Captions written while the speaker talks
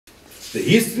The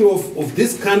history of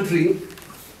this country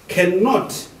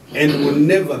cannot and will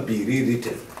never be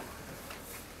rewritten.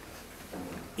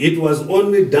 It was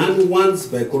only done once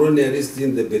by colonialists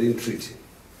in the Berlin Treaty,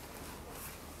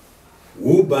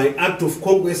 who by act of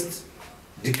conquest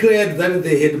declared that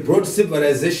they had brought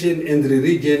civilization and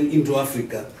religion into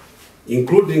Africa,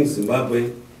 including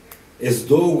Zimbabwe, as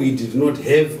though we did not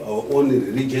have our own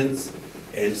religions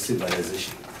and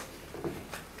civilization.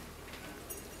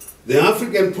 The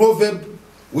African proverb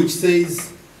which says,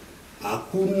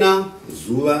 "Hakuna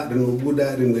zuva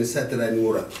rinobuda rimwe risati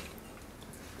ranyura,"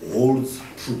 holds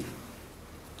true.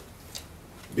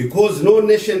 Because no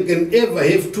nation can ever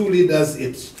have two leaders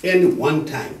at any one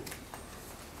time.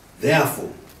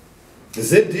 Therefore, the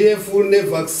ZDF will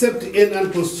never accept an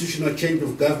unconstitutional change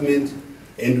of government,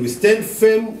 and we stand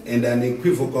firm and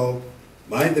unequivocal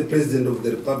by the President of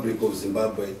the Republic of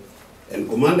Zimbabwe and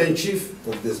Commander-in-Chief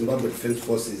of the Zimbabwe Defense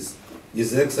Forces,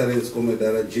 His Excellency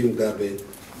Commodore Jim Mugabe,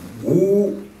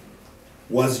 who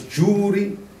was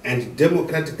duly and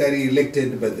democratically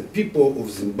elected by the people of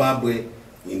Zimbabwe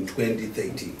in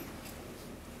 2013.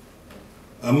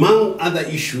 Among other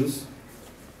issues,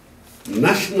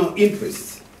 national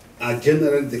interests are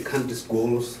generally the country's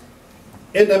goals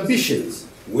and ambitions,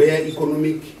 whether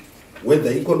economic,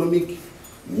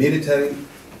 military,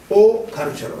 or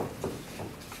cultural.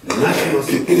 National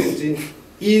security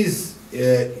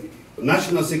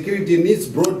in its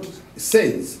broad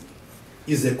sense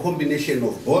is a combination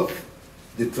of both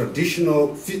the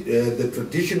traditional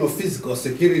physical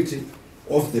security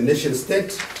of the nation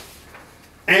state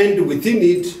and within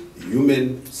it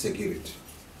human security.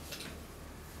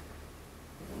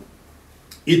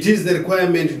 It is the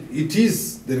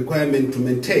requirement to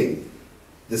maintain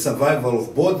the survival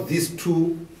of both these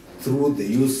two through the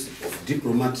use of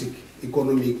diplomatic,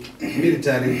 economic,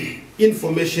 military,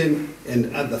 information,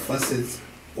 and other facets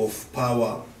of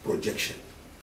power projection.